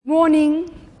Morning,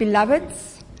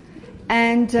 beloveds.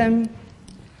 And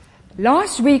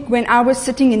last week when I was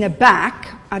sitting in the back,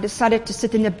 I decided to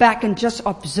sit in the back and just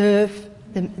observe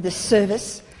the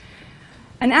service.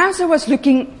 And as I was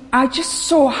looking, I just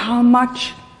saw how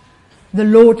much the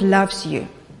Lord loves you.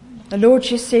 The Lord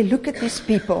just said, look at these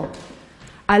people.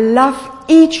 I love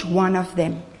each one of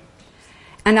them.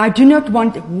 And I do not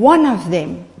want one of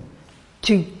them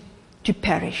to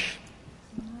perish.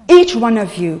 Each one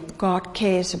of you, God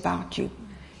cares about you.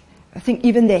 I think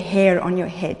even the hair on your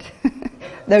head.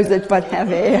 Those that have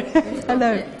hair.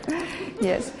 Hello.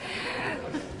 Yes.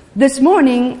 This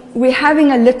morning, we're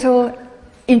having a little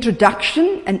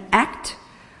introduction, an act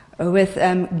with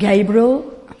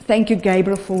Gabriel. Thank you,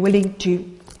 Gabriel, for willing to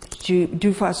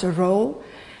do for us a role.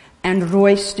 And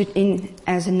Roy stood in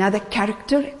as another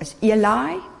character, as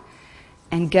Eli.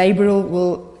 And Gabriel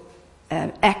will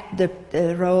act the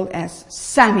role as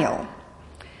Samuel.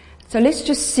 So let's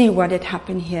just see what had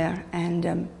happened here,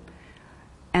 and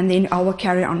then I will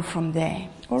carry on from there.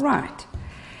 All right.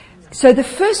 So the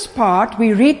first part,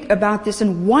 we read about this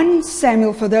in 1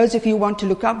 Samuel, for those of you who want to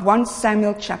look up, 1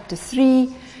 Samuel chapter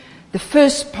 3, the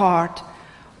first part,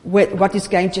 with what is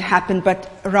going to happen,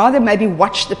 but rather maybe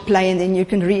watch the play and then you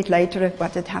can read later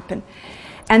what had happened.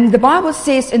 And the Bible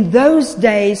says in those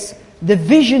days, the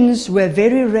visions were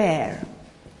very rare.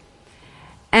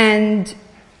 And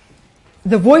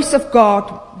the voice of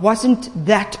God wasn't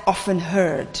that often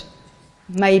heard,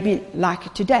 maybe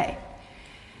like today.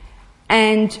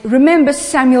 And remember,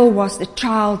 Samuel was the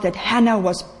child that Hannah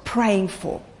was praying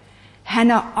for.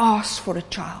 Hannah asked for a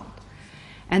child.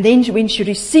 And then when she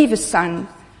received a son,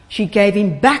 she gave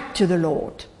him back to the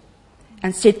Lord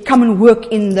and said, come and work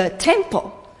in the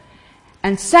temple.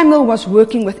 And Samuel was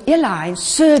working with Eli and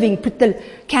serving, put the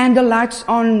candle lights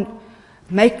on,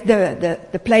 make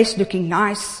the place looking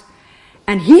nice.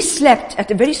 And he slept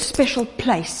at a very special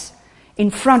place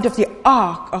in front of the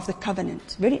Ark of the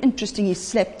Covenant. Very interesting, he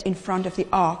slept in front of the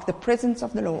Ark, the presence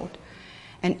of the Lord.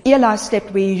 And Eli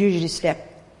slept where he usually slept.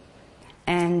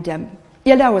 And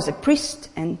Eli was a priest,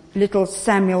 and little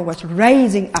Samuel was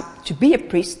raising up to be a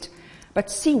priest. But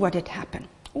see what had happened.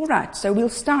 All right, so we'll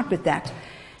start with that.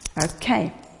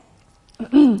 Okay.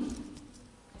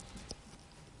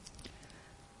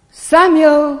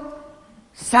 Samuel.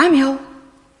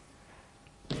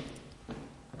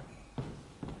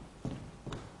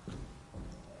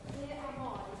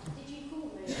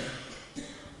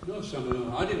 No,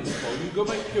 Samuel, I didn't call you. Go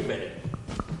back to your bed.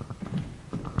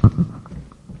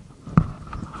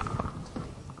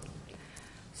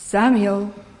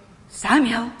 Samuel.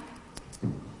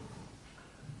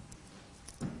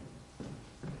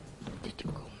 Did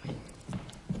you call me?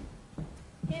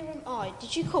 Here am I.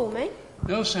 Did you call me?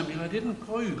 No, Samuel, I didn't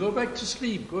call you. Go back to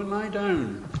sleep. Go and lie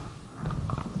down.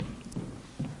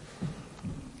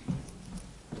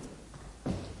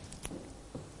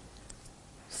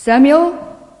 Samuel.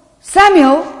 Here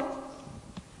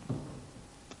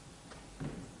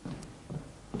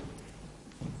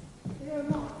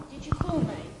am I. Did you call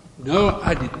me? No,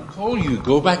 I didn't call you.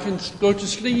 Go back and go to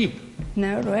sleep.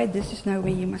 No, Roy, this is no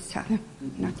way you must tell him.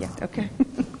 Not yet, okay.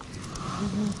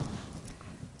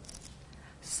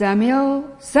 Samuel.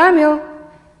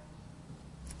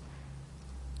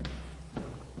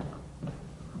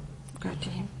 Go to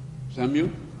him. Samuel?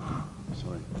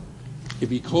 Sorry. If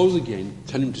he calls again,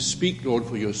 tell him to speak, Lord,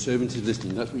 for your servant is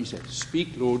listening. That's what he said.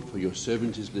 Speak, Lord, for your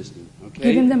servant is listening. Okay?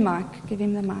 Give him the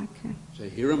mic. Yeah. Say,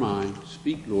 here am I.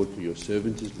 Speak, Lord, for your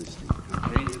servant is listening.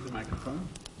 Okay, here's the microphone.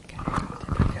 Okay,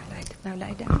 now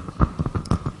lie down.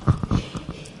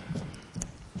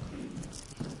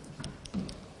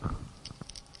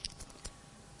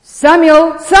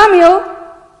 Samuel.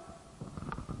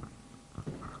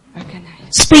 Okay, now.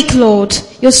 Speak, Lord.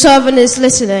 Your servant is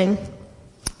listening.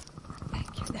 Thank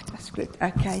you. That was good.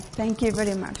 Okay, thank you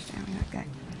very much. Okay.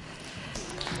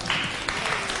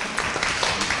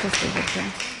 Just leave it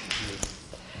there.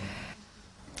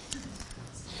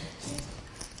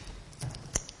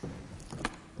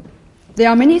 There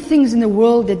are many things in the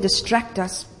world that distract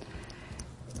us.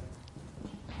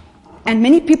 And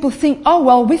many people think, oh,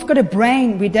 well, we've got a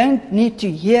brain. We don't need to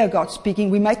hear God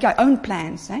speaking. We make our own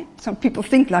plans. Eh? Some people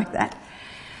think like that.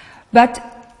 But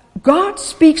God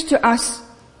speaks to us.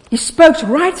 He spoke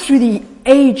right through the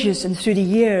ages and through the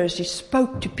years. He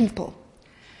spoke to people.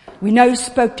 We know He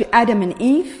spoke to Adam and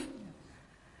Eve.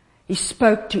 He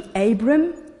spoke to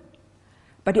Abram.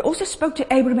 But He also spoke to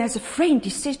Abram as a friend. He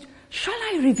said, shall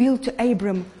I reveal to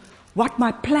Abram what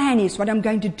my plan is, what I'm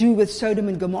going to do with Sodom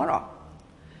and Gomorrah?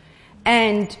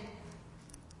 And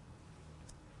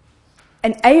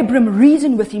Abram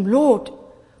reasoned with him, Lord,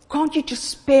 can't you just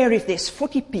spare if there's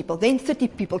 40 people, then 30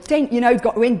 people, 10,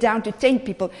 went down to 10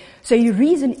 people. So he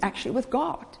reasoned actually with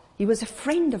God. He was a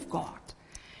friend of God.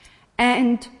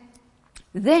 And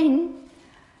then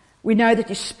we know that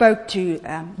he spoke to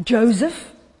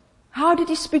Joseph. How did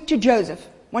he speak to Joseph?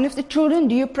 One of the children,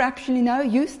 do you perhaps know,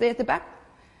 youth there at the back?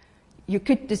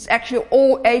 It's actually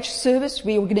all age service.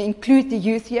 We're going to include the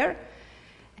youth here.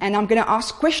 And I'm going to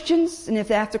ask questions, and if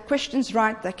they have the questions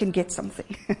right, they can get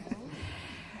something.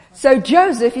 So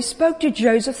Joseph, he spoke to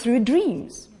Joseph through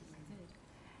dreams.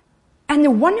 And the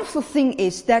wonderful thing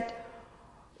is that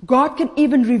God can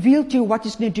even reveal to you what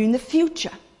he's going to do in the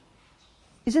future.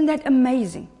 Isn't that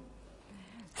amazing?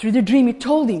 Through the dream, he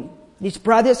told him, his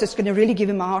brothers is going to really give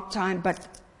him a hard time, but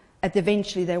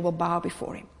eventually they will bow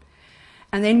before him.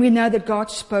 And then we know that God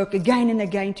spoke again and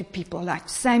again to people like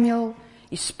Samuel.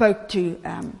 He spoke to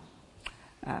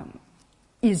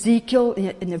Ezekiel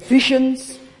in the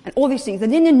visions and all these things.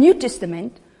 And in the New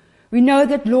Testament, we know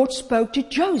that Lord spoke to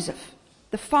Joseph,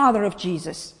 the father of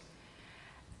Jesus.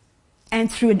 And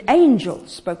through an angel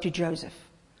spoke to Joseph.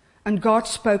 And God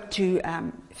spoke to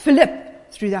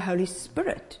Philip through the Holy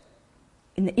Spirit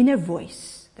in the inner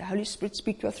voice. The Holy Spirit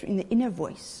speaks to us in the inner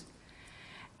voice.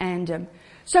 And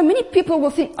so many people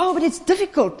will think, oh, but it's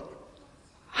difficult.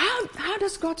 How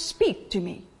does God speak to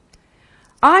me?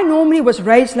 I normally was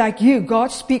raised like you.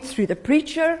 God speaks through the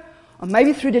preacher, or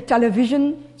maybe through the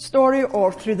television story,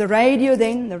 or through the radio.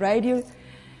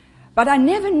 But I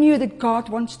never knew that God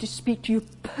wants to speak to you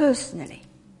personally.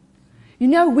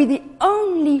 We're the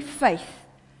only faith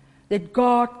that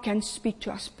God can speak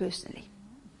to us personally.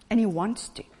 And He wants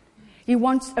to. He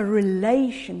wants a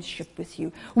relationship with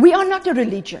you. We are not a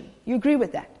religion. You agree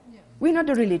with that? Yeah. We're not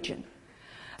a religion.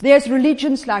 There's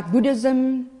religions like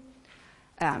Buddhism,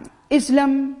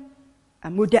 Islam,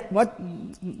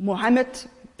 Muhammad.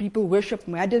 People worship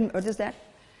Muhammad. What is that?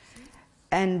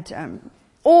 And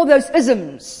all those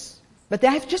isms. But they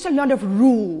have just a lot of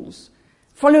rules.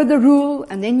 Follow the rule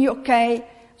and then you're okay.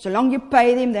 So long you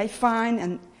pay them, they're fine.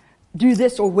 And do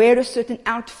this or wear a certain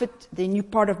outfit, then you're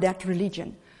part of that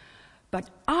religion. But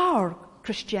our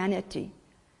Christianity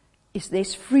is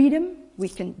there's freedom. We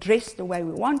can dress the way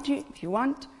we want to, if you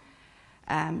want.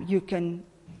 You can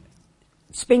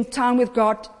spend time with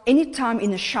God anytime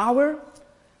in the shower,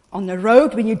 on the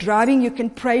road, when you're driving, you can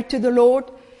pray to the Lord.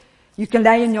 You can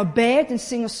lay in your bed and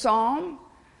sing a psalm.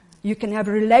 You can have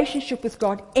a relationship with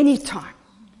God anytime.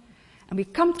 And we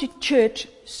come to church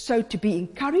so to be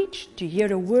encouraged, to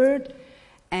hear a word,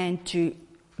 and to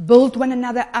build one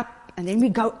another up. And then we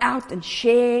go out and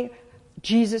share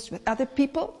Jesus with other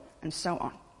people, and so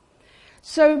on.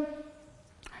 So,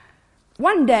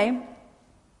 one day,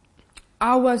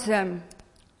 I was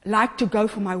like to go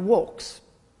for my walks.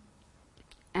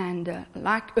 And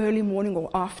like early morning or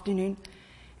afternoon.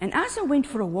 And as I went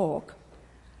for a walk,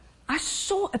 I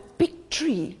saw a big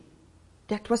tree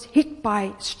that was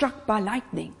struck by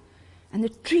lightning. And the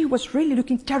tree was really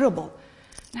looking terrible.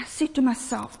 And I said to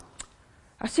myself,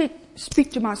 I said,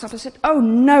 oh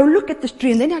no, look at this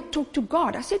tree. And then I talked to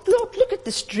God. I said, Lord, look at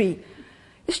this tree.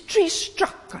 This tree is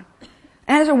struck. And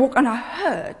as I walked on, I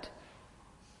heard,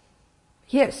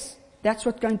 yes, that's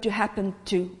what's going to happen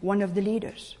to one of the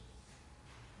leaders.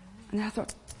 And I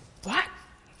thought, what?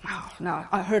 Oh, no,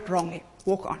 I heard wrongly.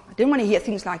 Walk on. I didn't want to hear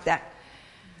things like that.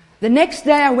 The next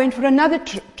day I went for another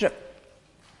trip.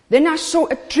 Then I saw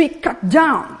a tree cut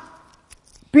down.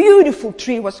 Beautiful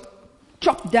tree was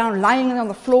chopped down, lying on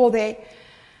the floor there.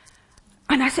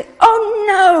 And I said, oh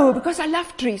no, because I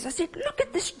love trees. I said, look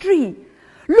at this tree.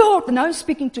 Lord, and I was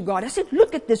speaking to God. I said,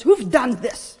 look at this. Who've done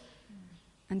this?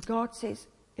 And God says,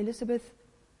 Elisabeth,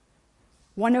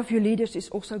 one of your leaders is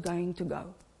also going to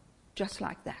go. Just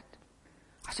like that.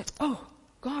 I said, oh,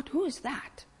 God, who is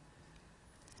that?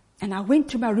 And I went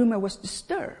to my room. I was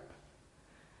disturbed.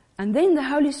 And then the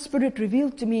Holy Spirit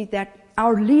revealed to me that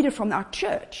our leader from our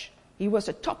church, he was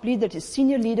a top leader, the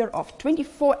senior leader of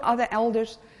 24 other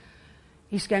elders.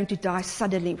 He's going to die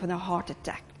suddenly with a heart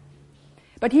attack.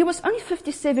 But he was only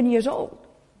 57 years old.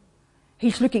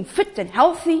 He's looking fit and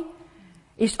healthy.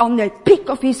 He's on the peak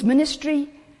of his ministry.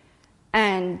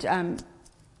 And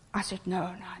I said,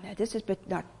 no, this is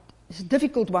it's a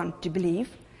difficult one to believe.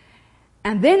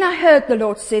 And then I heard the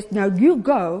Lord say, no, you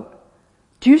go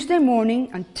Tuesday morning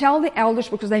and tell the elders,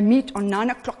 because they meet on 9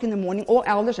 o'clock in the morning, all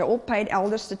elders, they're all paid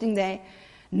elders sitting there.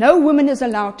 No woman is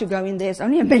allowed to go in there. It's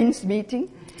only a men's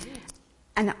meeting.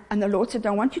 And the Lord said,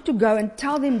 I want you to go and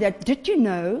tell them that, did you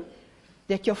know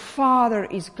that your father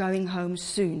is going home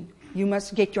soon? You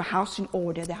must get your house in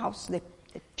order, the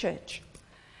church.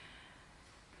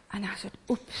 And I said,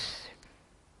 oops.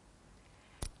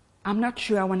 I'm not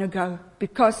sure I want to go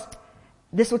because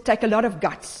this will take a lot of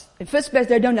guts. In first place,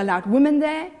 they don't allow women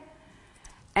there.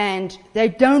 And I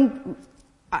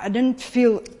don't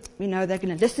feel, they're going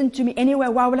to listen to me anyway.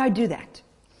 Why would I do that?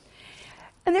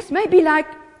 And this may be like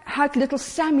how little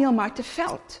Samuel might have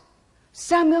felt.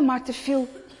 Samuel might have felt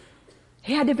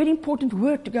he had a very important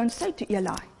word to go and say to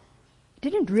Eli. He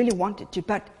didn't really want it to,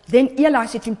 but then Eli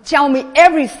said to him, tell me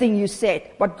everything you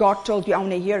said, what God told you, I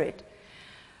want to hear it.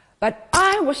 But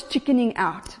I was chickening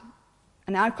out,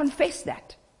 and I confess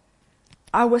that.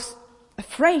 I was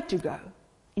afraid to go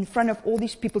in front of all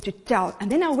these people to tell.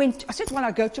 And then I said, well,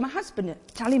 I'll go to my husband and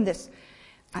tell him this.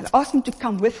 I'll ask him to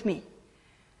come with me.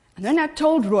 And then I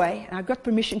told Roy, and I got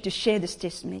permission to share this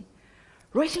testimony.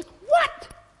 Roy said, what?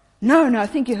 No, I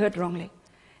think you heard wrongly.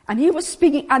 And he was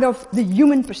speaking out of the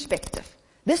human perspective.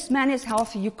 This man is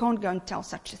healthy, you can't go and tell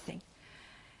such a thing.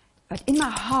 But in my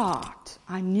heart,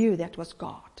 I knew that was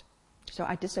God. So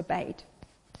I disobeyed.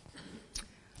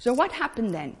 So what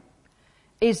happened then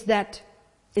is that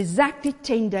exactly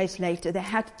 10 days later, they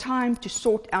had time to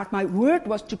sort out. My word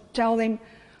was to tell them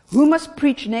who must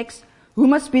preach next, who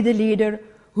must be the leader,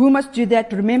 who must do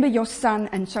that, remember your son,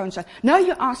 and so on and so on. Now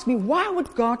you ask me, why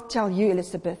would God tell you,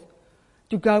 Elisabeth,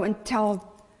 to go and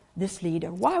tell this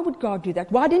leader? Why would God do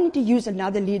that? Why didn't he use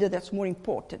another leader that's more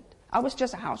important? I was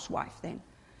just a housewife then.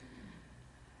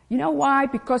 You know why?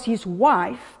 Because his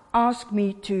wife asked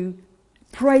me to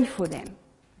pray for them,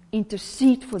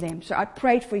 intercede for them. So I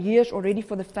prayed for years already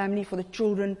for the family, for the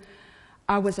children.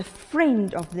 I was a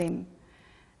friend of them.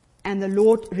 And the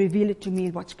Lord revealed to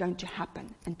me what's going to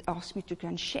happen and asked me to go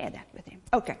and share that with him.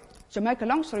 Okay, so make a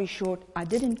long story short, I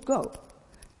didn't go.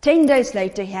 10 days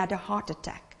later, he had a heart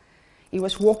attack. He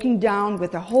was walking down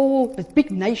with a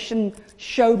big nation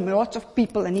show, lots of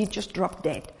people, and he just dropped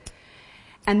dead.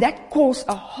 And that caused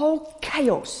a whole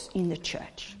chaos in the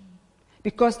church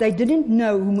because they didn't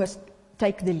know who must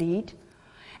take the lead.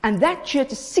 And that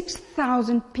church is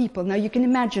 6,000 people. Now you can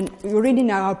imagine, you already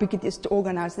know how big it is to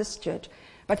organize this church.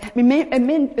 But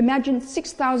imagine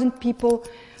 6,000 people,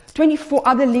 24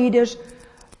 other leaders,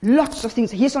 lots of things.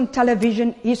 He's on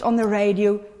television, he's on the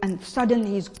radio, and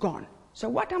suddenly he's gone. So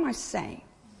what am I saying?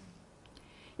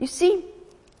 You see,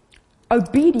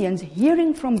 obedience,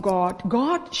 hearing from God,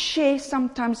 God shares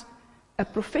sometimes a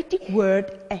prophetic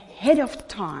word ahead of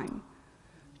time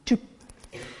to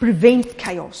prevent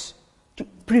chaos, to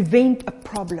prevent a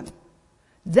problem.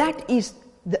 That is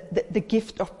the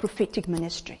gift of prophetic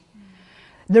ministry.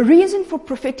 The reason for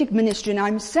prophetic ministry, and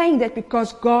I'm saying that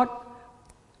because God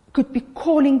could be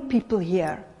calling people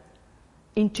here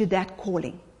into that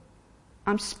calling.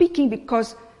 I'm speaking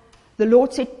because the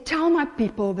Lord said, tell my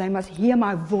people they must hear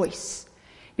my voice.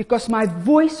 Because my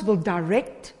voice will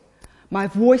direct, my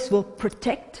voice will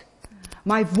protect,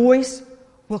 my voice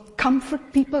will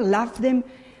comfort people, love them.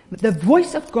 The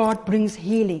voice of God brings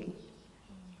healing.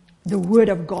 The word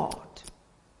of God.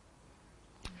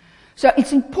 So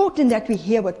it's important that we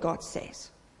hear what God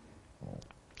says.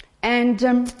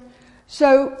 And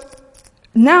so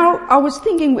now I was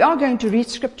thinking we are going to read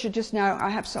scripture just now. I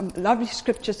have some lovely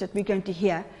scriptures that we're going to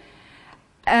hear.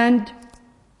 And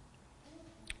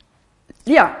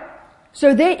yeah,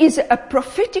 so there is a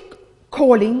prophetic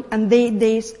calling and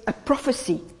there's a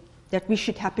prophecy that we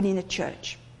should happen in the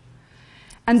church.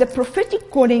 And the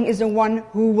prophetic calling is the one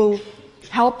who will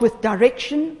help with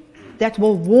direction, that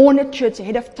will warn a church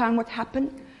ahead of time what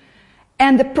happened.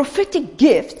 And the prophetic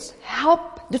gifts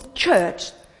help the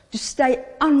church to stay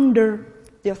under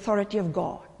the authority of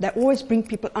God. They always bring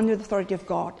people under the authority of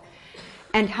God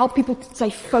and help people to stay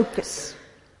focused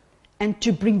and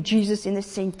to bring Jesus in the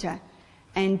center.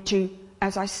 And to,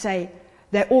 as I say,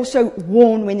 they also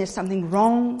warn when there's something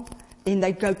wrong. Then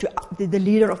they go to the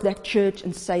leader of that church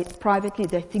and say privately,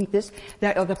 they think this.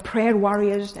 They are the prayer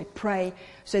warriors, they pray.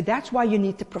 So that's why you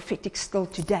need the prophetic still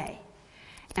today.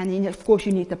 And then, of course,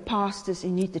 you need the pastors, you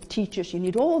need the teachers, you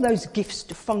need all those gifts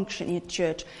to function in a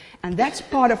church. And that's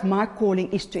part of my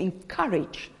calling, is to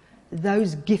encourage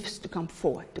those gifts to come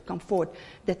forward,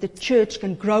 that the church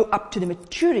can grow up to the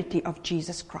maturity of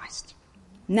Jesus Christ.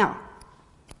 Now,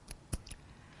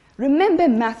 remember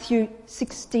Matthew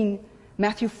 14,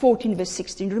 verse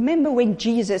 16. Remember when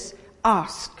Jesus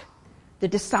asked the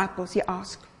disciples, he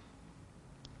asked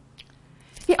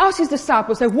his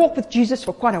disciples, they walked with Jesus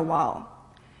for quite a while.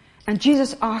 And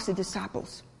Jesus asked the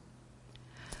disciples,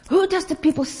 who does the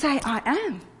people say I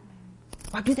am?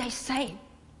 What do they say?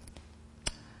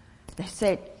 They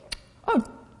said, oh,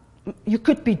 you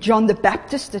could be John the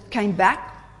Baptist that came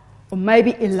back, or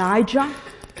maybe Elijah.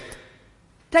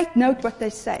 Take note what they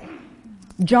say.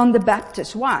 John the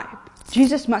Baptist. Why?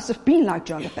 Jesus must have been like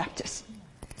John the Baptist.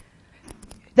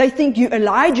 They think you're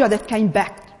Elijah that came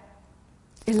back.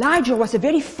 Elijah was a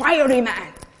very fiery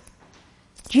man.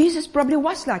 Jesus probably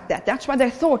was like that. That's why they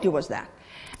thought he was that.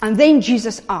 And then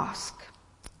Jesus asked,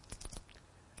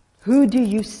 who do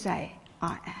you say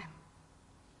I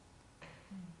am?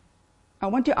 I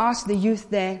want to ask the youth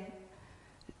there,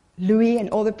 Louis and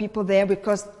all the people there,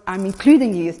 because I'm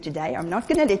including the youth today. I'm not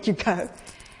going to let you go.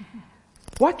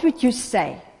 What would you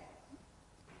say?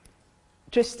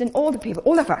 Tristan, all the people,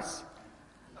 all of us.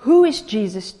 Who is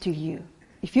Jesus to you?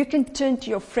 If you can turn to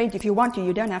your friend, if you want to,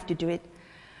 you don't have to do it.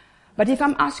 But if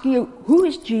I'm asking you, who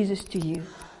is Jesus to you?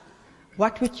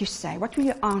 What would you say? What will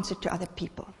you answer to other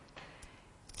people?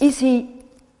 Is he,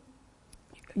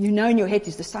 you know in your head,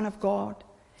 is the Son of God?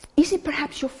 Is he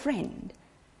perhaps your friend?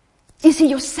 Is he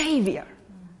your Savior?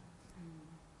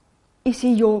 Is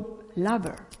he your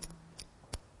lover?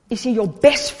 Is he your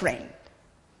best friend?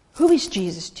 Who is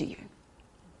Jesus to you?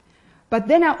 But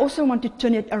then I also want to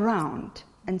turn it around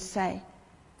and say,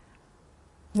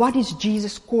 what is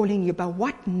Jesus calling you? By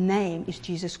what name is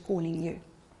Jesus calling you?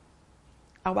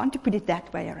 I want to put it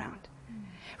that way around.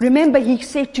 Remember, he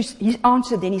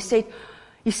answered then, he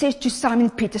says to Simon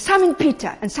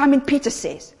Peter, and Simon Peter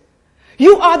says,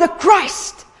 you are the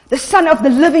Christ, the Son of the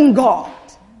living God.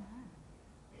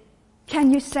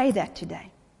 Can you say that today?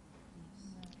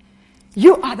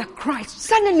 You are the Christ.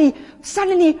 Suddenly,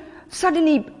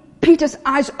 Peter's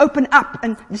eyes open up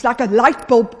and it's like a light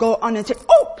bulb go on and said,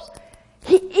 oops,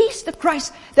 he is the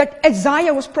Christ that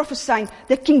Isaiah was prophesying,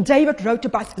 that King David wrote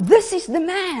about. This is the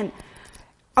man.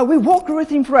 We walked with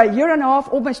him for a year and a half,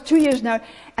 almost 2 years now,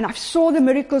 and I saw the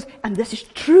miracles, and this is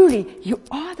truly, you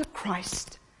are the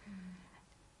Christ.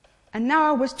 And now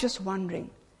I was just wondering,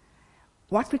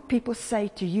 what would people say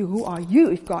to you? Who are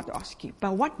you if God asks you? By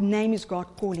what name is God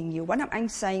calling you? What I'm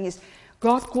saying is,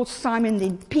 God called Simon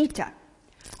then Peter.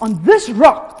 On this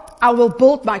rock I will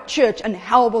build my church, and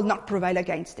hell will not prevail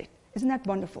against it. Isn't that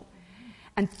wonderful?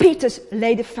 And Peter's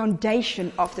laid the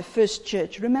foundation of the first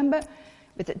church. Remember,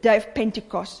 with the day of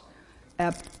Pentecost,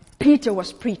 Peter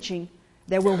was preaching.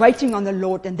 They were waiting on the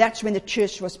Lord, and that's when the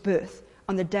church was birthed,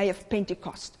 on the day of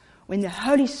Pentecost, when the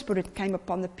Holy Spirit came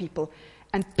upon the people.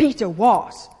 And Peter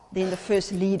was then the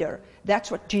first leader. That's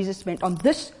what Jesus meant. On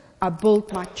this I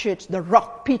built my church. The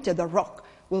rock, Peter, the rock,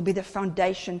 will be the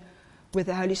foundation with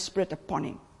the Holy Spirit upon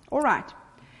him. All right.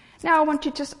 Now I want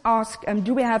to just ask,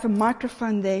 do we have a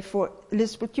microphone there for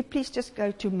Elisabeth? Would you please just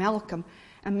go to Malcolm?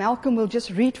 And Malcolm will just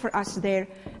read for us there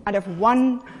out of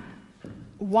 1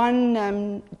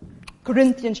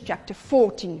 Corinthians chapter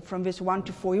 14 from verse 1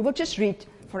 to 4. He will just read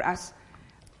for us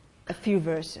a few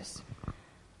verses.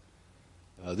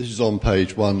 This is on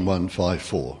page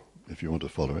 1154, if you want to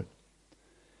follow it.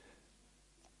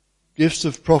 Gifts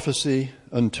of prophecy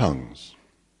and tongues.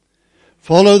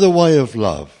 Follow the way of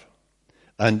love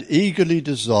and eagerly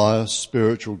desire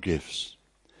spiritual gifts,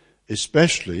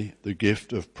 especially the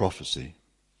gift of prophecy.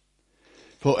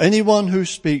 For anyone who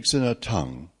speaks in a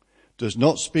tongue does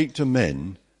not speak to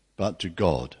men, but to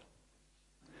God.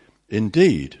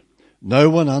 Indeed,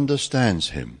 no one understands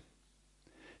him.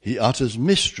 He utters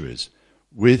mysteries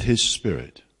with his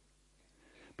spirit.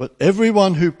 But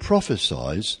everyone who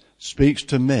prophesies speaks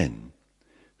to men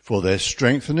for their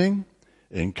strengthening,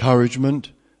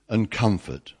 encouragement, and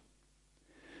comfort.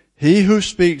 He who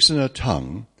speaks in a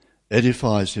tongue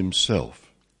edifies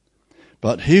himself,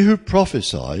 but he who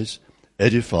prophesies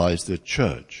edifies the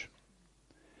church.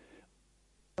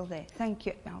 Thank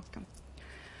you, Malcolm.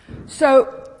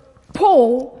 So,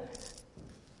 Paul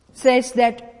says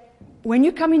that when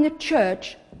you come in the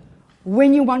church,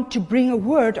 when you want to bring a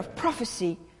word of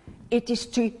prophecy, it is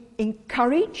to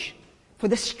encourage for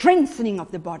the strengthening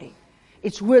of the body.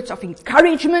 It's words of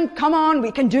encouragement. Come on,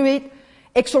 we can do it.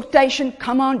 Exhortation.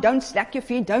 Come on, don't slack your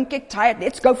feet. Don't get tired.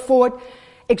 Let's go forward.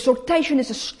 Exhortation is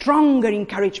a stronger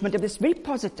encouragement. It's very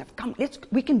positive. Come,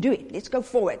 we can do it. Let's go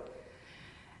forward.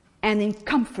 And then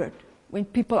comfort. When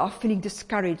people are feeling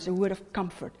discouraged, a word of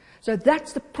comfort. So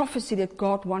that's the prophecy that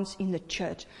God wants in the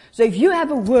church. So if you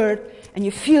have a word and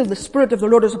you feel the Spirit of the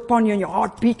Lord is upon you and your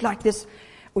heart beat like this,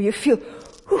 or you feel,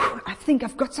 I think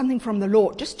I've got something from the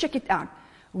Lord, just check it out.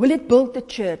 Will it build the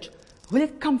church? Will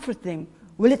it comfort them?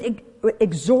 Will it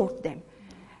exhort them?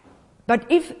 But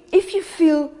if you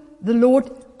feel the Lord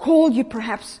called you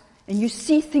perhaps and you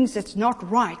see things that's not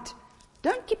right,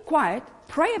 don't keep quiet.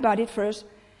 Pray about it first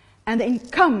and then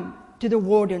come to the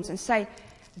wardens and say,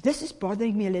 this is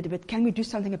bothering me a little bit. Can we do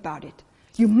something about it?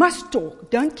 You must talk.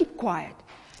 Don't keep quiet.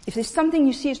 If there's something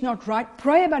you see is not right,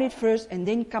 pray about it first and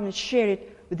then come and share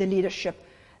it with the leadership.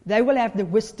 They will have the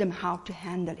wisdom how to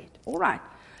handle it. All right.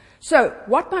 So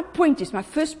what my point is, my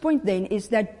first point then is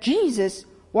that Jesus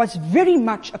was very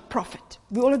much a prophet.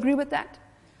 We all agree with that?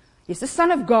 He's the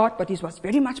Son of God, but he was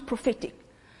very much prophetic.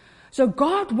 So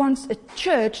God wants a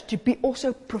church to be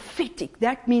also prophetic.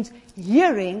 That means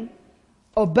hearing,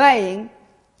 obeying,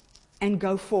 and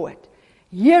go forward.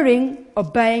 Hearing,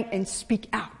 obeying, and speak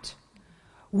out.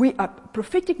 We are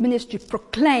prophetic ministry to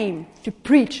proclaim, to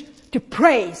preach, to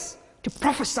praise, to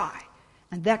prophesy.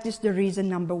 And that is the reason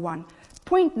number one.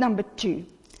 Point number two.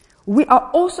 We are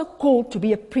also called to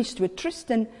be a priesthood.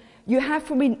 Tristan, you have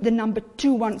for me the number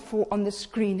 214 on the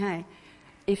screen, hey?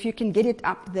 If you can get it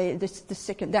up there, the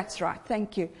second. That's right,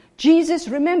 thank you. Jesus,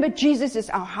 remember Jesus is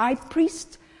our high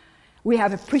priest. We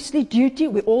have a priestly duty.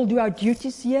 We all do our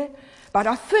duties here. But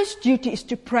our first duty is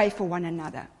to pray for one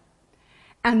another.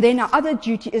 And then our other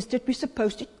duty is that we're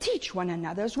supposed to teach one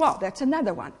another as well. That's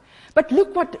another one. But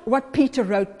look what Peter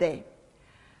wrote there.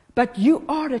 But you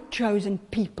are a chosen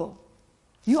people.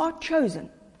 You are chosen.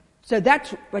 So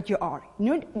that's what you are.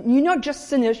 You're not just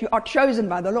sinners, you are chosen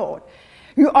by the Lord.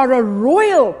 You are a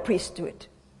royal priesthood.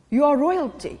 You are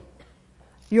royalty.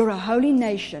 You're a holy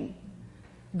nation.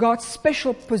 God's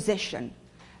special possession,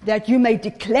 that you may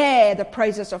declare the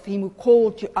praises of Him who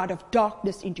called you out of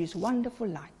darkness into His wonderful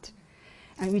light.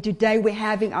 And today we're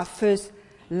having our first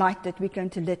light that we're going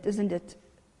to lit, isn't it?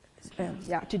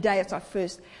 Today it's our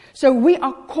first. So we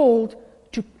are called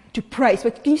to praise.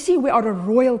 But can you see we are a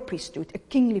royal priesthood, a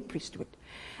kingly priesthood.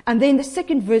 And then the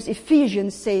second verse,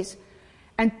 Ephesians, says,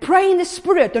 and pray in the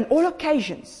Spirit on all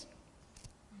occasions.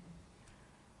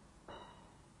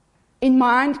 In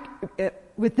mind,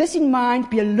 with this in mind,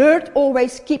 be alert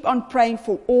always, keep on praying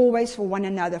always for one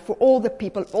another, for all the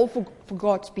people, all for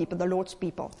God's people, the Lord's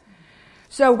people.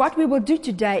 So what we will do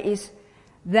today is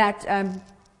that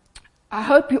I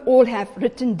hope you all have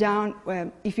written down,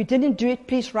 if you didn't do it,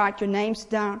 please write your names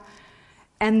down.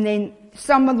 And then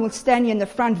someone will stand you in the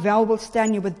front, Val will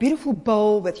stand you with a beautiful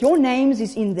bowl with your names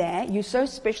is in there. You're so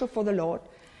special for the Lord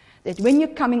that when you're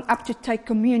coming up to take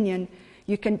communion,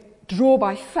 you can draw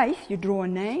by faith, you draw a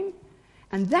name.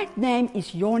 And that name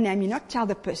is your name. You not tell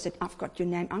the person, I've got your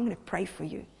name, I'm going to pray for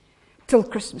you till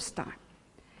Christmas time.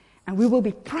 And we will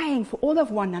be praying for all of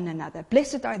one another.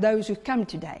 Blessed are those who come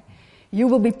today. You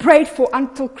will be prayed for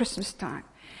until Christmas time.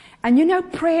 And you know,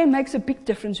 prayer makes a big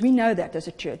difference. We know that as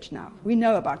a church now. We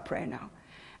know about prayer now.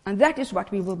 And that is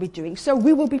what we will be doing. So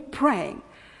we will be praying.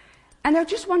 And I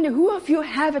just wonder, who of you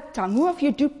have a tongue? Who of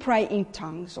you do pray in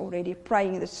tongues already?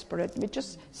 Praying in the Spirit. We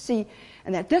just see,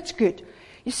 and that's good.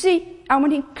 You see, I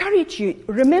want to encourage you.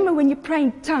 Remember, when you pray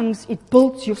in tongues, it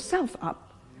builds yourself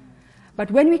up.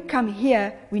 But when we come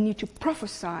here, we need to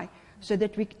prophesy so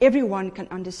that everyone can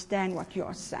understand what you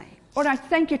are saying. All right,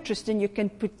 thank you, Tristan. You can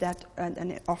put that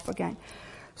off again.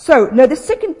 So, now the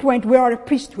second point, we are a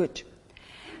priesthood.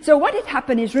 So what had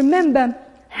happened is, remember,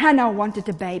 Hannah wanted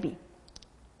a baby.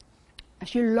 And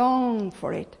she longed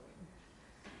for it.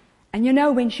 And you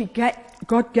know, when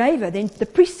God gave her, then the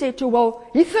priest said to her, well,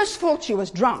 he first thought she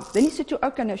was drunk. Then he said to her,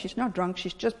 okay, no, she's not drunk.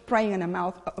 She's just praying in her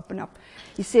mouth, open up.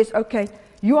 He says, okay,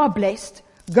 you are blessed.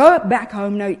 Go back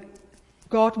home now.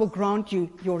 God will grant you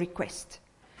your request.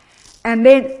 And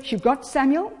then she got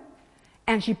Samuel,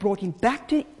 and she brought him back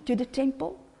to the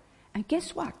temple. And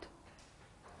guess what?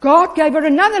 God gave her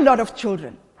another lot of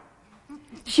children.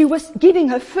 She was giving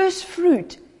her first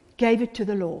fruit, gave it to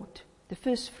the Lord. The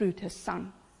first fruit, her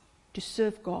son, to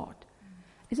serve God.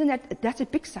 That's a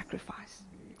big sacrifice.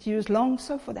 She was long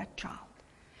so for that child.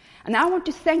 And I want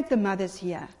to thank the mothers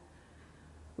here,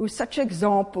 who are such an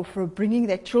example for bringing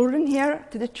their children here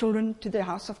to the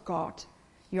house of God.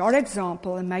 Your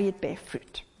example, and may it bear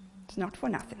fruit. It's not for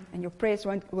nothing. And your prayers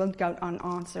won't go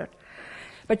unanswered.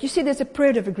 But you see, there's a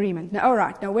prayer of agreement. Now, all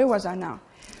right, now where was I now?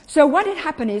 So what had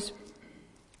happened is,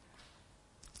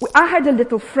 I had a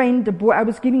little friend, a boy. I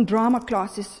was giving drama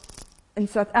classes in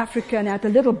South Africa, and I had a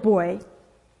little boy.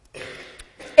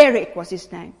 Eric was his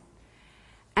name.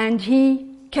 And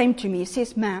he came to me. He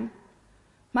says, ma'am,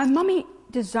 my mommy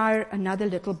desires another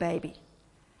little baby.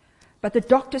 But the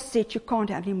doctor said you can't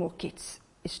have any more kids.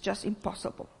 It's just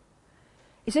impossible.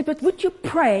 He said, but will you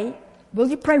pray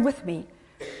with me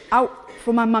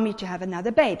for my mummy to have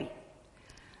another baby?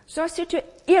 So I said to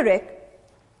Eric,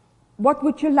 what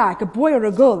would you like, a boy or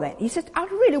a girl then? He said, I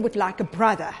really would like a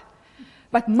brother,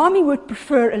 but mummy would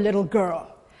prefer a little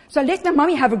girl. So let my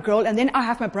mummy have a girl, and then I'll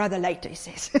have my brother later, he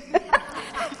says.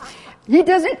 He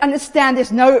doesn't understand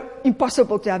there's no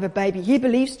impossible to have a baby. He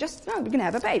believes we're going to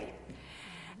have a baby.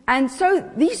 And so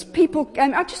these people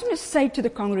came. I just want to say to the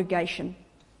congregation,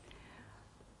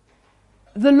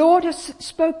 the Lord has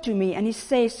spoke to me, and He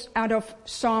says out of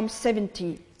Psalm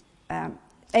 78,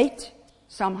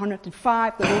 Psalm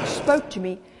 105, the Lord spoke to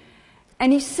me,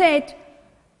 and He said,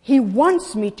 He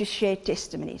wants me to share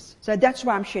testimonies. So that's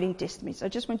why I'm sharing testimonies. I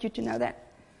just want you to know that.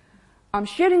 I'm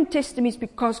sharing testimonies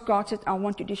because God said, I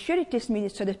want you to share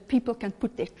testimonies so that people can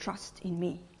put their trust in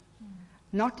me.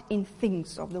 Not in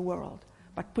things of the world,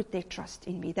 but put their trust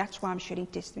in me. That's why I'm sharing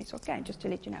testimonies. Okay, just to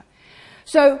let you know.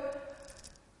 So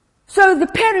the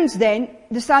parents then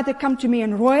decided to come to me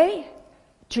and Roy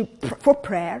for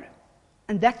prayer.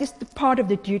 And that is the part of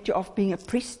the duty of being a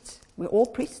priest. We're all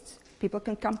priests. People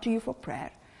can come to you for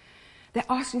prayer. They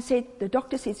asked and said, the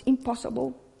doctor says it's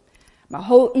impossible. My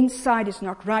whole inside is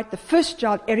not right. The first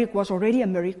child, Eric, was already a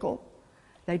miracle.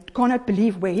 They cannot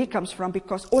believe where he comes from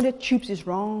because all the tubes is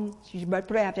wrong. She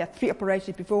probably have to have 3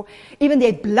 operations before. Even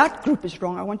their blood group is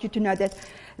wrong. I want you to know that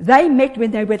they met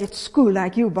when they were at school,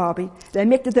 like you, Barbie. They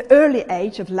met at the early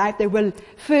age of life. They were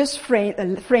first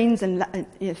friends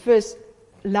and first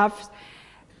loves.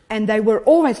 And they were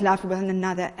always loved with one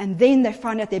another. And then they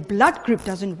found out their blood group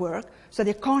doesn't work, so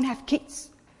they can't have kids.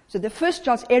 So the first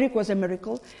child, Eric, was a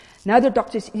miracle. Now the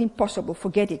doctor says, it's impossible.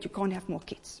 Forget it. You can't have more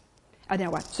kids. I don't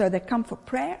know what. So they come for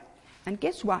prayer. And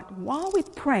guess what? While we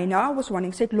pray, now I was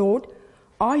wondering, said, Lord,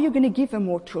 are you going to give them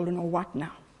more children or what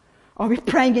now? Are we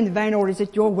praying in vain or is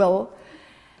it your will?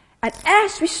 And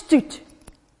as we stood,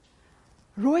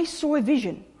 Roy saw a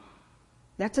vision.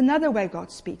 That's another way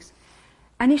God speaks.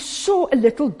 And he saw a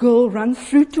little girl run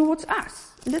through towards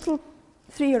us. A little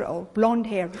 3-year-old, blonde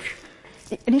hair.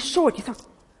 And he saw it. He thought,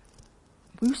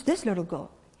 who's this little girl?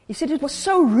 He said it was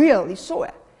so real. He saw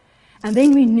her. And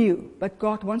then we knew, but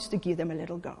God wants to give them a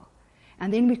little girl.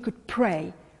 And then we could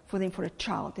pray for them for a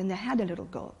child. And they had a little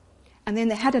girl. And then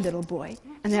they had a little boy.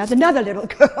 And they had another little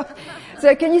girl.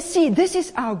 So can you see, this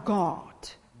is our God.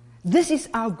 This is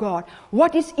our God.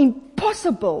 What is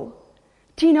impossible,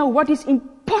 Tina, what is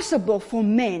impossible for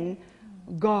men,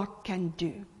 God can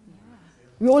do.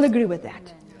 We all agree with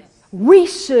that. We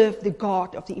serve the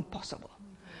God of the impossible.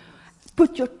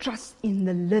 Put your trust in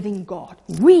the living God.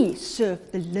 We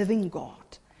serve the living God.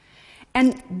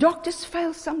 And doctors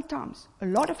fail sometimes. A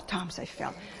lot of times they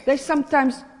fail. They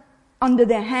sometimes, under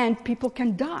their hand, people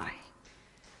can die.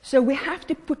 So we have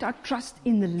to put our trust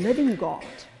in the living God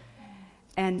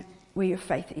and where your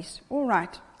faith is. All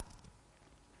right.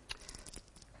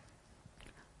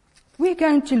 We're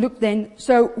going to look then,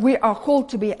 so we are called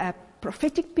to be a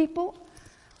prophetic people.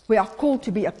 We are called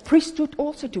to be a priesthood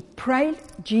also, to pray.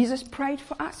 Jesus prayed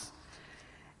for us.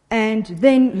 And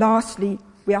then lastly,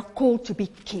 we are called to be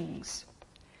kings.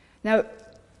 Now,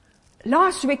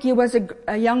 last week there was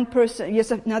a young person,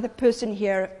 yes, another person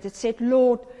here that said,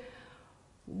 Lord,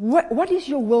 what is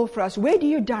your will for us? Where do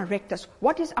you direct us?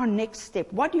 What is our next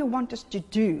step? What do you want us to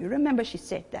do? Remember she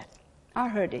said that. I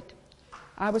heard it.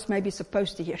 I was maybe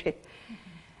supposed to hear it.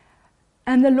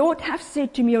 And the Lord has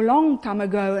said to me a long time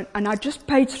ago, and I just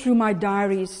paged through my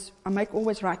diaries. I make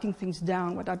always writing things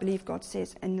down, what I believe God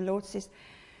says. And the Lord says,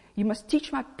 you must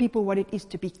teach my people what it is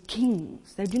to be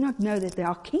kings. They do not know that they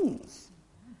are kings.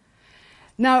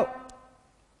 Now,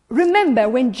 remember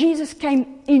when Jesus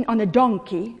came in on a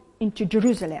donkey into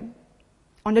Jerusalem,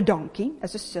 on a donkey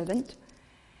as a servant,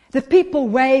 the people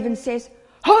wave and says,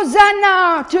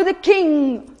 Hosanna to the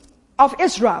King of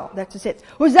Israel. That's what it said.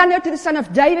 Hosanna to the Son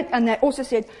of David. And they also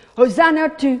said, Hosanna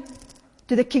to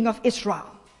the King of Israel.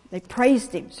 They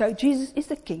praised him. So Jesus is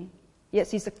the King. Yes,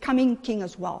 he's the coming King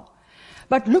as well.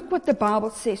 But look what the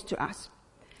Bible says to us.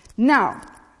 Now,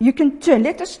 you can turn.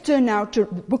 Let us turn now to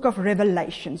the book of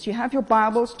Revelations. You have your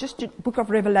Bibles, just to book of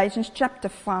Revelations, chapter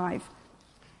 5.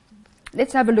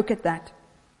 Let's have a look at that.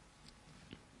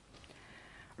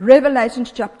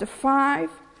 Revelations chapter 5.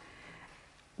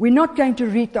 We're not going to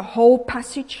read the whole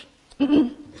passage,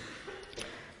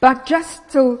 but just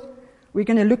till we're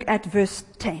going to look at verse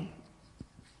 10.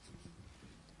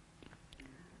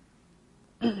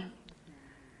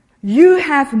 You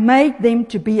have made them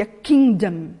to be a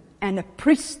kingdom and a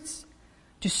priests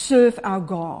to serve our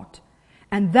God,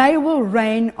 and they will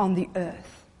reign on the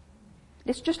earth.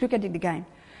 Let's just look at it again.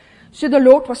 So the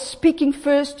Lord was speaking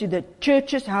first to the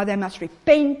churches, how they must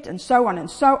repent and so on,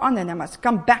 and they must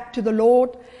come back to the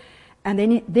Lord.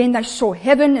 And then they saw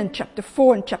heaven in chapter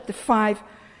 4 and chapter 5.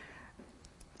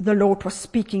 The Lord was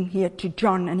speaking here to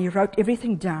John, and he wrote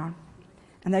everything down.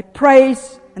 And they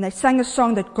praised, and they sang a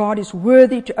song that God is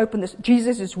worthy to open this,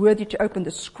 Jesus is worthy to open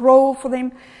the scroll for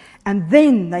them. And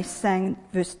then they sang,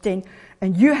 verse 10,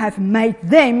 and you have made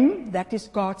them, that is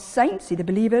God's saints, the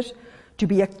believers, to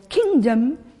be a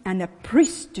kingdom and a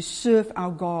priest to serve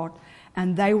our God,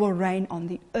 and they will reign on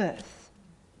the earth.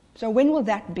 So when will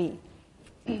that be?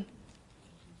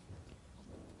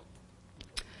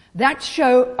 That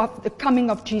show of the coming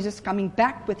of Jesus coming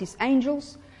back with his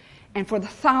angels And for the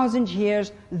 1,000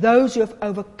 years, those who have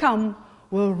overcome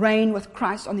will reign with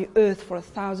Christ on the earth for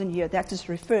 1,000 years. That is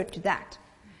referred to that.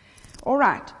 All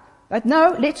right. But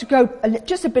now let's go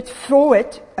just a bit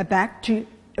forward back to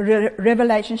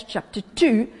Revelation chapter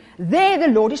 2. There the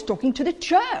Lord is talking to the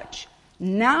church.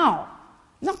 Now.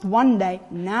 Not one day,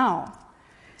 now.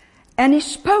 And he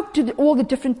spoke to all the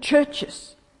different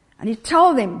churches. And he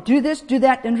told them, do this, do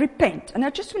that, and repent. And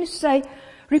I just want to say,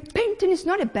 repentance is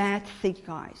not a bad thing,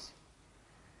 guys.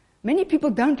 Many people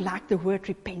don't like the word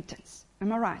repentance.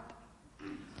 Am I right?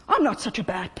 I'm not such a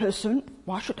bad person.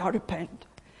 Why should I repent?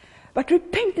 But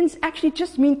repentance actually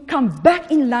just means come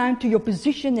back in line to your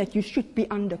position that you should be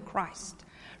under Christ.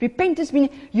 Repentance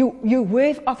means you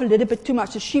wave off a little bit too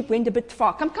much. The sheep went a bit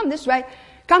far. Come this way.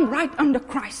 Come right under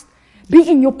Christ. Be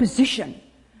in your position.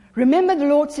 Remember the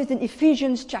Lord said in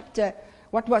Ephesians chapter,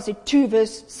 2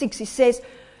 verse 6, he says,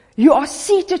 you are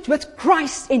seated with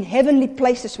Christ in heavenly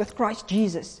places with Christ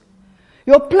Jesus.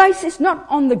 Your place is not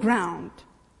on the ground.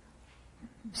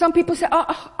 Some people say,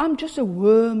 I'm just a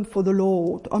worm for the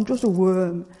Lord. I'm just a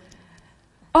worm.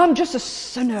 I'm just a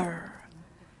sinner.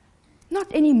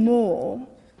 Not anymore.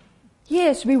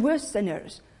 Yes, we were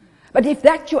sinners. But if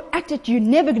that's your attitude, you're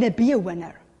never going to be a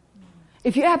winner.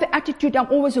 If you have the attitude,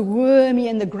 I'm always a wormy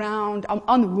in the ground, I'm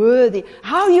unworthy,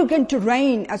 how are you going to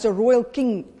reign as a royal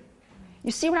king?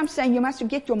 You see what I'm saying? You must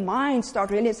get your mind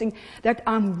start realizing that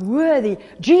I'm worthy.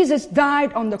 Jesus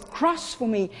died on the cross for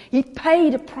me. He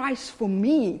paid a price for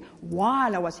me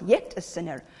while I was yet a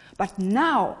sinner. But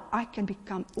now I can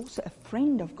become also a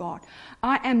friend of God.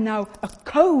 I am now a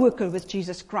co-worker with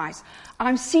Jesus Christ.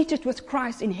 I'm seated with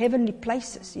Christ in heavenly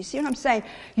places. You see what I'm saying?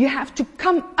 You have to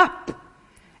come up.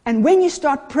 And when you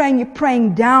start praying, you're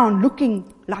praying down,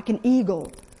 looking like an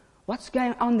eagle. What's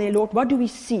going on there, Lord? What do we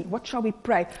see? What shall we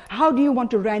pray? How do you want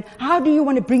to reign? How do you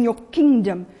want to bring your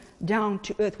kingdom down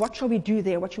to earth? What shall we do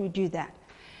there? What shall we do that?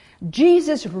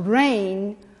 Jesus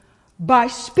reigned by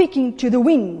speaking to the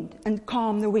wind and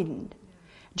calm the wind.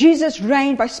 Jesus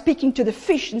reigned by speaking to the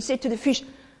fish and said to the fish,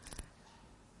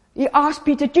 he asked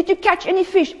Peter, did you catch any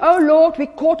fish? Oh Lord, we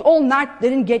caught all night,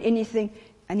 didn't get anything.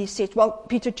 And he said, well,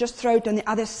 Peter, just throw it on the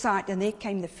other side. And there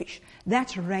came the fish.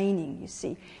 That's reigning, you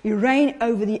see. You reign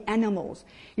over the animals.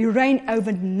 You reign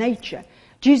over nature.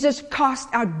 Jesus cast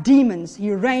out demons.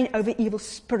 You reign over evil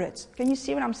spirits. Can you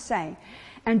see what I'm saying?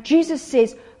 And Jesus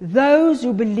says, those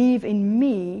who believe in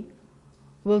me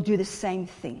will do the same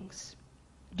things.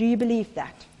 Do you believe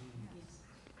that?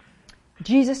 Yes.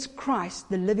 Jesus Christ,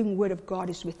 the living Word of God,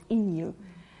 is within you.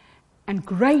 And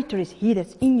greater is He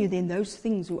that's in you than those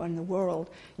things who are in the world.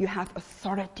 You have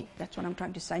authority. That's what I'm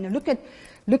trying to say. Now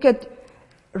look at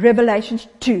Revelation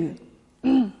 2,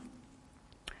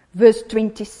 verse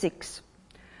 26.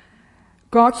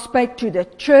 God spake to the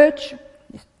church,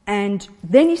 and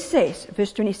then He says,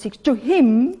 verse 26, to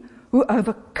him who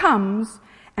overcomes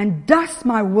and does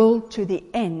my will to the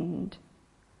end,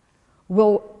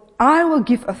 I will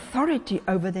give authority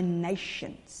over the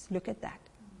nations. Look at that.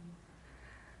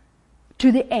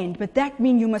 To the end. But that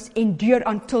means you must endure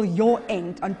until your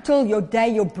end, until your day,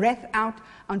 your breath out,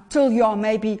 until you are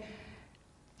maybe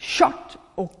shot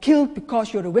or killed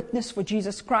because you're a witness for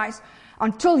Jesus Christ.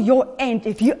 Until your end,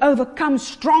 if you overcome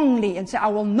strongly and say, I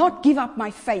will not give up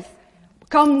my faith,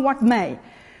 come what may,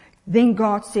 then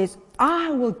God says,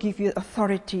 I will give you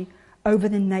authority over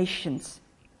the nations.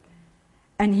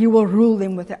 And He will rule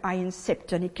them with the iron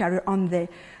scepter. And He carried on there.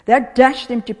 That dashed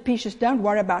them to pieces. Don't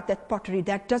worry about that pottery.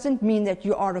 That doesn't mean that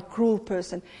you are a cruel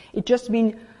person. It just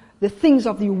means the things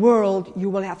of the world, you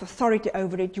will have authority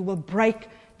over it. You will break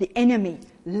the enemy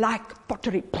like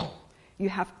pottery. You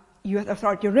have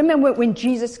authority. Remember when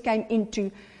Jesus came into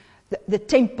the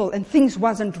temple and things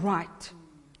wasn't right.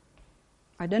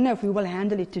 I don't know if we will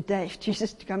handle it today. If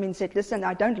Jesus come in and said, listen,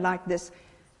 I don't like this.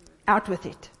 Out with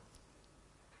it.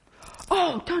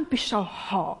 Oh, don't be so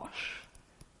harsh.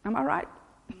 Am I right?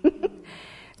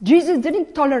 Jesus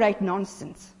didn't tolerate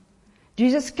nonsense.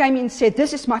 Jesus came in and said,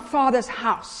 this is my Father's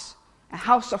house, a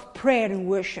house of prayer and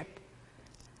worship.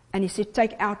 And He said,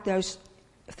 take out those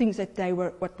things that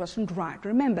what wasn't right.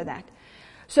 Remember that.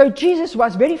 So Jesus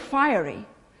was very fiery,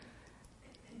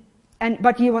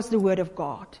 but He was the Word of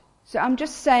God. So I'm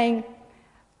just saying,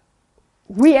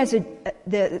 we as a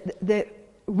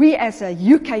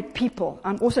UK people,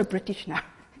 I'm also British now,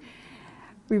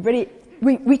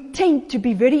 we tend to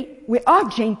be we are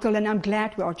gentle, and I'm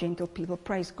glad we are gentle people,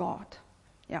 praise God.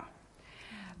 Yeah.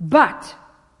 But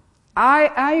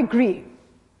I agree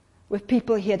with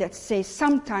people here that say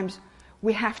sometimes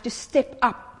we have to step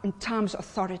up in times of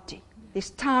authority.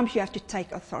 There's times you have to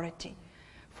take authority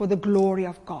for the glory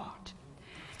of God.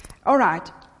 All right.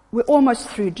 we're almost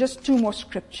through. Just 2 more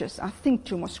scriptures. I think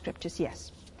 2 more scriptures,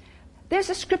 yes. There's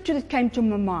a scripture that came to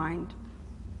my mind.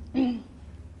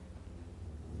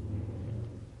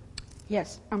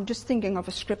 Yes, I'm just thinking of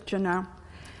a scripture now.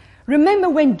 Remember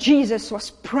when Jesus was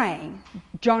praying,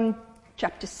 John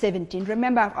chapter 17.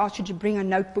 Remember, I've asked you to bring a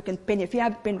notebook and pen. If you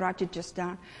have a pen, write it just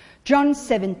down. John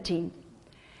 17.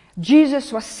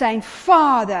 Jesus was saying,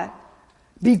 Father,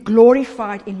 be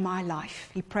glorified in my life.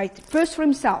 He prayed first for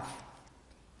himself.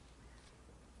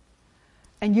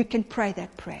 And you can pray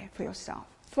that prayer for yourself.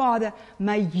 Father,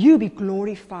 may you be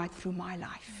glorified through my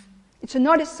life. It's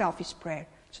not a selfish prayer.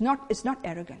 It's not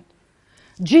arrogant.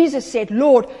 Jesus said,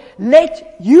 Lord,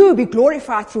 let you be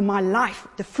glorified through my life,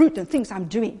 the fruit and things I'm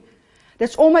doing.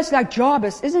 That's almost like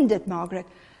Jabez, isn't it, Margaret?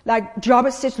 Like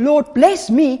Jabez says, Lord, bless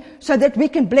me so that we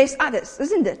can bless others,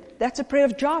 isn't it? That's a prayer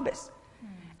of Jabez.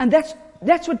 And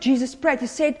that's what Jesus prayed. He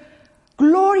said,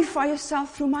 glorify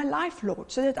yourself through my life,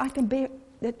 Lord, so that I can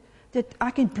that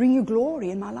I can bring you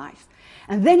glory in my life.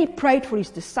 And then he prayed for his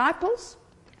disciples,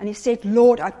 and he said,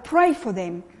 Lord, I pray for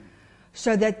them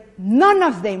so that none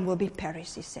of them will be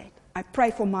perished, he said. I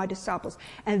pray for my disciples.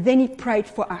 And then he prayed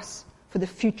for us, for the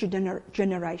future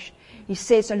generation. He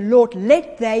says, Lord,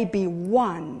 let they be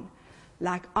one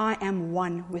like I am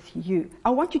one with you. I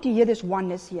want you to hear this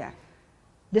oneness here.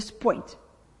 This point.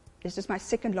 This is my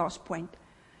second last point.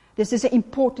 This is an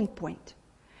important point.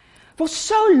 For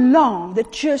so long, the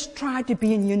church tried to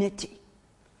be in unity.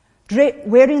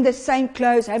 Wearing the same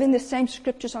clothes, having the same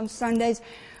scriptures on Sundays,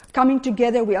 coming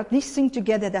together, we at least sing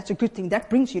together. That's a good thing. That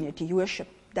brings unity. Worship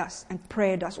does, and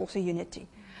prayer does also unity.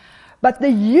 But the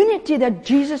unity that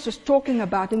Jesus was talking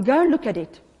about, and go and look at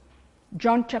it,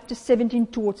 John chapter 17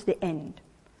 towards the end.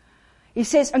 He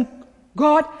says, and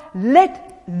God,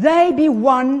 let they be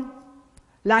one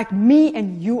like me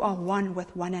and you are one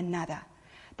with one another.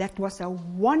 That was a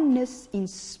oneness in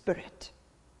spirit.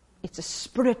 It's a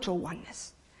spiritual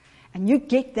oneness. And you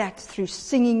get that through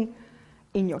singing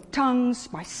in your tongues,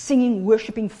 by singing,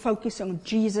 worshiping, focusing on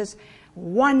Jesus,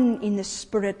 one in the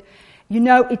Spirit. You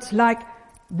know, it's like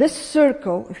this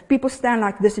circle, if people stand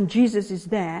like this and Jesus is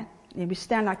there, and we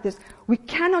stand like this, we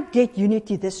cannot get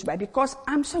unity this way because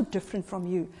I'm so different from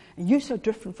you, and you're so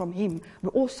different from him.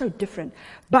 We're all so different.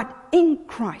 But in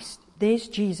Christ, there's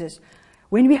Jesus.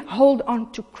 When we hold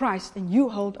on to Christ, and you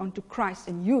hold on to Christ,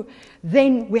 and you,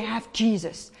 then we have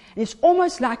Jesus. And it's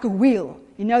almost like a wheel.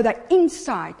 You know, that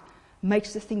inside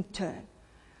makes the thing turn.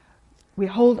 We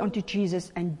hold on to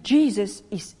Jesus, and Jesus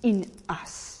is in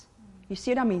us. You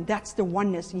see what I mean? That's the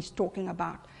oneness he's talking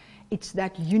about. It's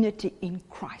that unity in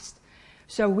Christ.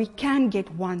 So we can get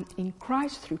one in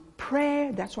Christ through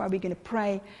prayer. That's why we're going to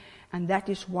pray. And that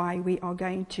is why we are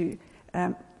going to,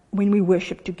 when we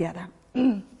worship together.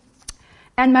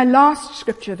 And my last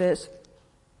scripture verse,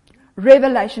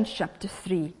 Revelation chapter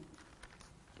 3.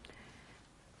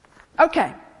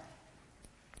 Okay.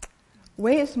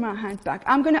 Where's my handbag?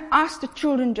 I'm going to ask the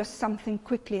children just something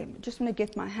quickly. I just want to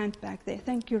get my handbag there.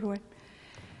 Thank you, Roy.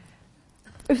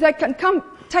 If they can come,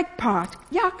 take part.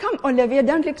 Yeah, come, Olivia.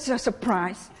 Don't look so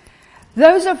surprised.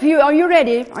 Those of you, are you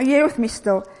ready? Are you here with me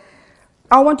still?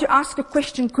 I want to ask a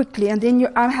question quickly, and then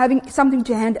I'm having something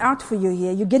to hand out for you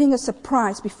here. You're getting a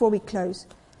surprise before we close.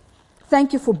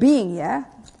 Thank you for being here.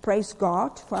 Praise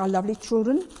God for our lovely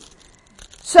children.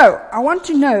 So, I want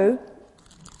to know,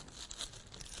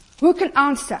 who can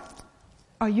answer?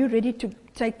 Are you ready to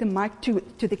take the mic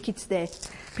to the kids there?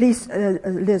 Please,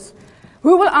 Liz.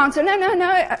 Who will answer?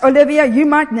 No. Olivia, you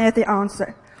might know the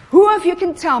answer. Who of you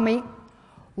can tell me,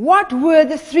 what were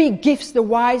the 3 gifts the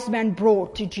wise man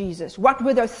brought to Jesus? What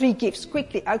were those 3 gifts?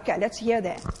 Quickly. Okay, let's hear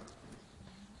that.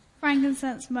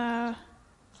 Frankincense, myrrh,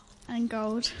 and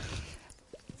gold.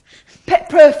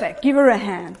 Perfect. Give her a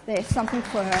hand. There's something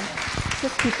for her.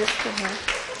 Just keep this for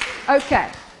her. Okay.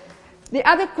 The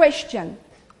other question.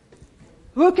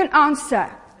 Who can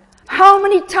answer? How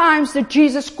many times did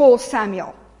Jesus call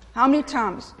Samuel? How many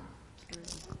times?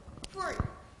 3.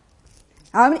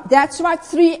 How many? That's right,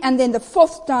 3. And then the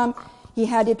 4th time, he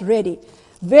had it ready.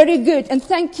 Very good. And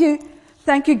thank you,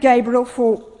 Gabriel,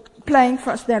 for playing for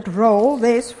us that role.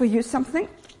 There's for you something.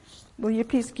 Will you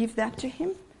please give that to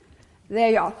him?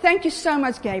 There you are. Thank you so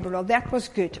much, Gabriel. That was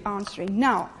good answering.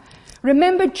 Now,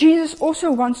 remember, Jesus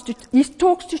also he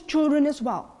talks to children as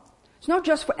well. It's not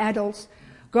just for adults.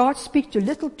 God speaks to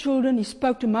little children. He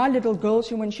spoke to my little girl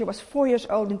when she was 4 years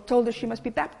old and told her she must be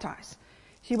baptized.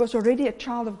 She was already a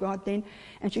child of God then.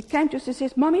 And she came to us and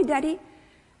says, Mommy, Daddy,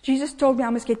 Jesus told me I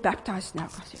must get baptized now.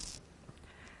 I said,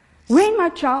 when, my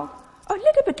child? Oh, a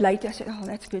little bit later. I said, oh,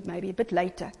 that's good, maybe a bit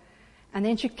later. And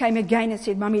then she came again and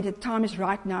said, Mommy, the time is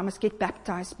right now. I must get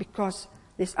baptized because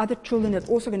there's other children that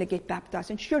are also going to get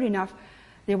baptized. And sure enough,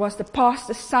 there was the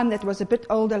pastor's son that was a bit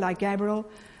older, like Gabriel,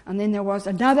 and then there was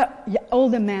another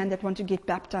older man that wanted to get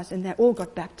baptized, and they all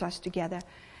got baptized together,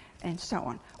 and so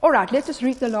on. All right, let's just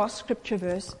read the last scripture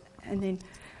verse, and then,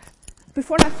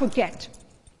 before I forget,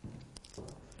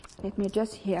 let me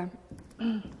just hear.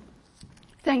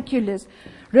 Thank you, Liz.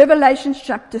 Revelation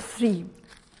chapter 3.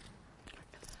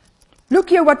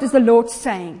 Look here, what is the Lord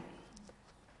saying?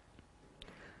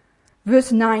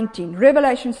 Verse 19.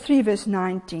 Revelation 3, verse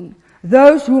 19.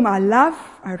 Those whom I love,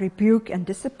 I rebuke and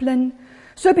discipline.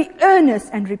 So be earnest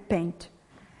and repent.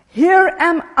 Here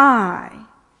am I.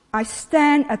 I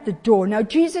stand at the door. Now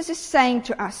Jesus is saying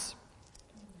to us,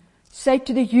 say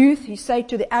to the youth, he say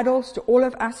to the adults, to all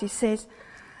of us, he says,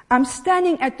 I'm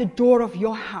standing at the door of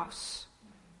your house.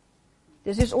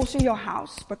 This is also your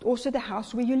house, but also the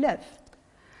house where you live.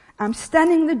 I'm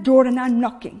standing at the door and I'm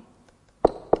knocking.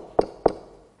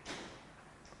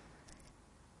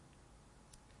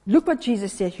 Look what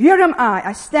Jesus said. Here am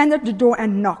I stand at the door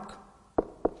and knock.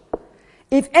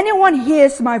 If anyone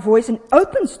hears my voice and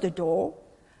opens the door,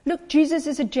 look, Jesus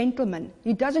is a gentleman.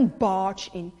 He doesn't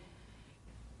barge in.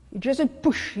 He doesn't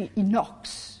push, he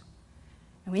knocks.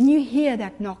 And when you hear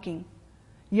that knocking,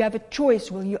 you have a choice.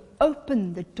 Will you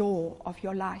open the door of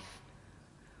your life?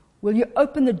 Will you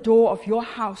open the door of your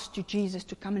house to Jesus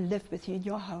to come and live with you in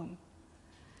your home?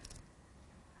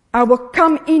 I will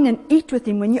come in and eat with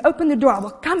him. When you open the door, I will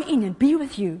come in and be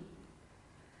with you.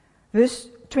 Verse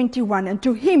 21, and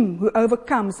to him who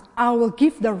overcomes, I will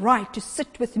give the right to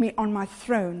sit with me on my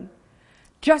throne,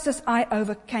 just as I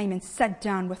overcame and sat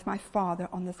down with my Father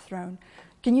on the throne.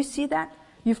 Can you see that?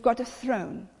 You've got a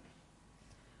throne.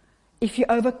 If you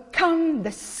overcome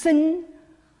the sin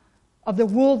of the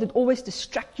world that always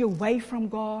distract you away from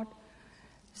God,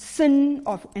 sin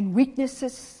and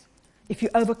weaknesses, if you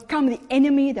overcome the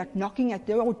enemy that's knocking at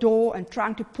your door and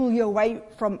trying to pull you away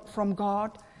from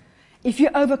God, if you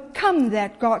overcome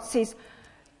that, God says,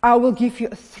 I will give you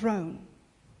a throne.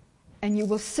 And you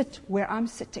will sit where I'm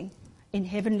sitting, in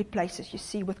heavenly places, you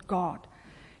see, with God.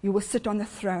 You will sit on the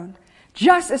throne,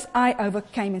 just as I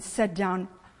overcame and sat down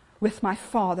with my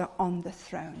Father on the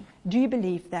throne. Do you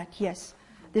believe that? Yes.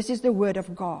 This is the word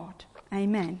of God.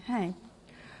 Amen. Hey.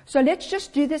 So let's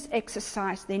just do this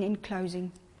exercise then in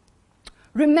closing.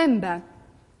 Remember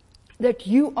that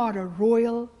you are a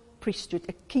royal priesthood,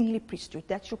 a kingly priesthood.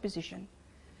 That's your position.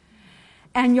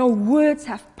 And your words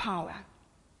have power.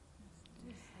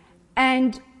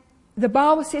 And the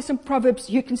Bible says in Proverbs,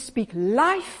 you can speak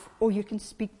life or you can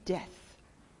speak death.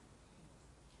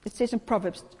 It says in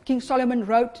Proverbs, King Solomon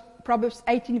wrote, Proverbs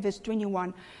 18 verse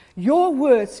 21, your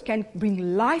words can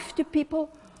bring life to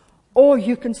people or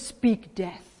you can speak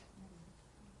death.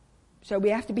 So we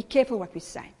have to be careful what we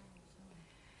say.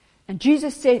 And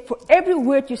Jesus said, for every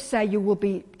word you say, you will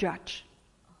be judged.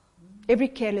 Every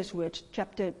careless word,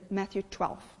 chapter Matthew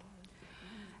 12.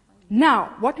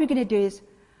 Now, what we're going to do is,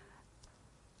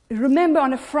 remember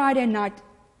on a Friday night,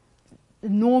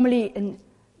 normally in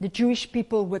the Jewish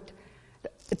people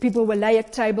the people will lay a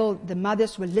table, the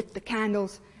mothers will lit the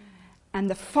candles, and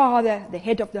the father, the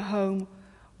head of the home,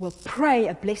 will pray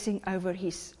a blessing over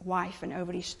his wife and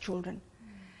over his children.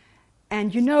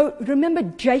 And remember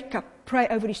Jacob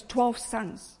prayed over his 12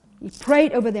 sons. He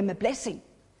prayed over them a blessing.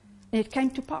 And it came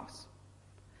to pass.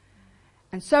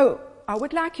 And so I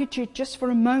would like you to, just for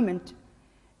a moment,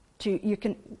 you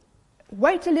can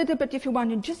wait a little bit if you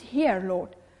want and just hear,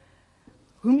 Lord,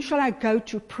 whom shall I go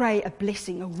to pray a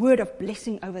blessing, a word of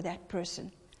blessing over that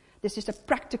person? This is a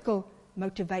practical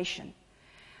motivation.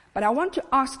 But I want to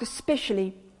ask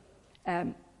especially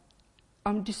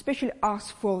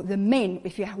ask for the men.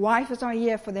 If your wives are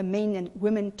here, for the men and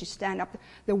women to stand up.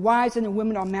 The wives and the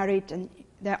women are married and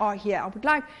they are here. I would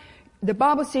like, the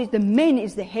Bible says the man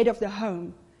is the head of the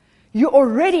home. You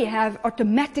already have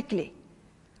automatically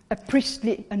a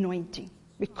priestly anointing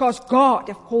because God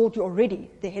has called you already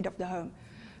the head of the home.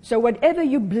 So whatever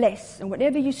you bless and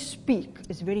whatever you speak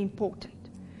is very important.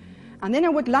 And then I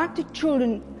would like the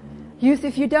children, youth,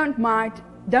 if you don't mind,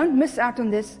 don't miss out on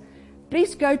this.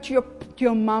 Please go to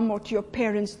your mum or to your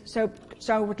parents. So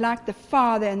I would like the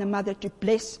father and the mother to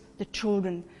bless the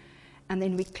children. And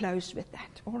then we close with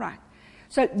that. All right.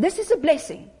 So this is a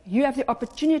blessing. You have the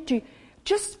opportunity to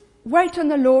just wait on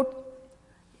the Lord.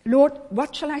 Lord,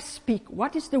 what shall I speak?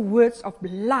 What is the words of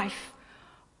life,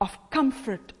 of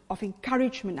comfort, of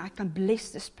encouragement I can bless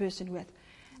this person with?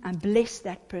 And bless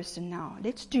that person now.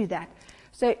 Let's do that.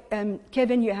 So,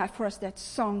 Kevin, you have for us that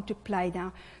song to play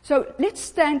now. So let's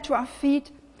stand to our feet.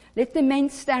 Let the men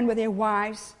stand with their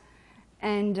wives.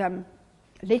 And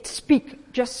let's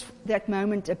speak just that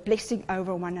moment, a blessing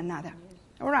over one another.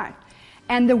 All right.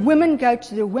 And the women go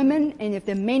to the women, and if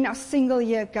the men are single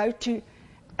here, go to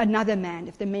another man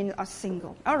if the men are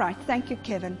single. All right. Thank you,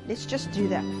 Kevin. Let's just do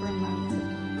that for a moment.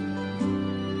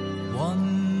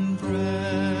 One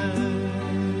bread,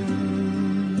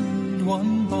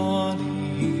 one body,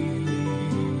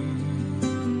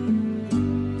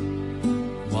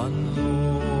 one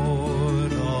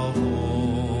Lord of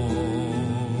all,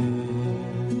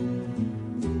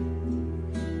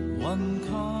 one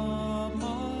cup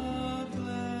of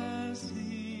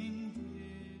blessing.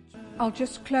 I'll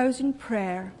just close in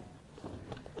prayer.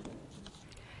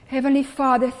 Heavenly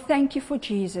Father, thank you for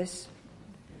Jesus.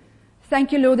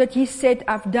 Thank you, Lord, that He said,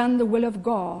 I've done the will of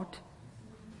God.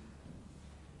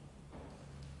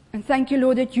 And thank you,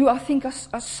 Lord, that you, I think,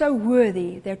 are so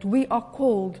worthy that we are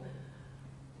called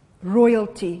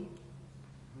royalty.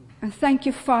 And thank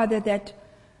you, Father, that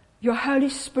your Holy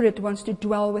Spirit wants to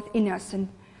dwell within us and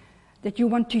that you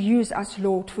want to use us,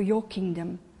 Lord, for your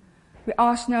kingdom. We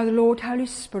ask now, Lord, Holy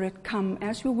Spirit, come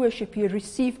as we worship you,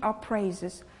 receive our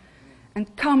praises.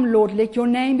 And come, Lord, let your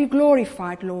name be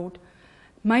glorified, Lord.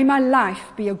 May my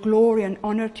life be a glory and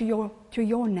honor to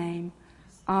your name.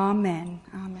 Amen.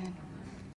 Amen.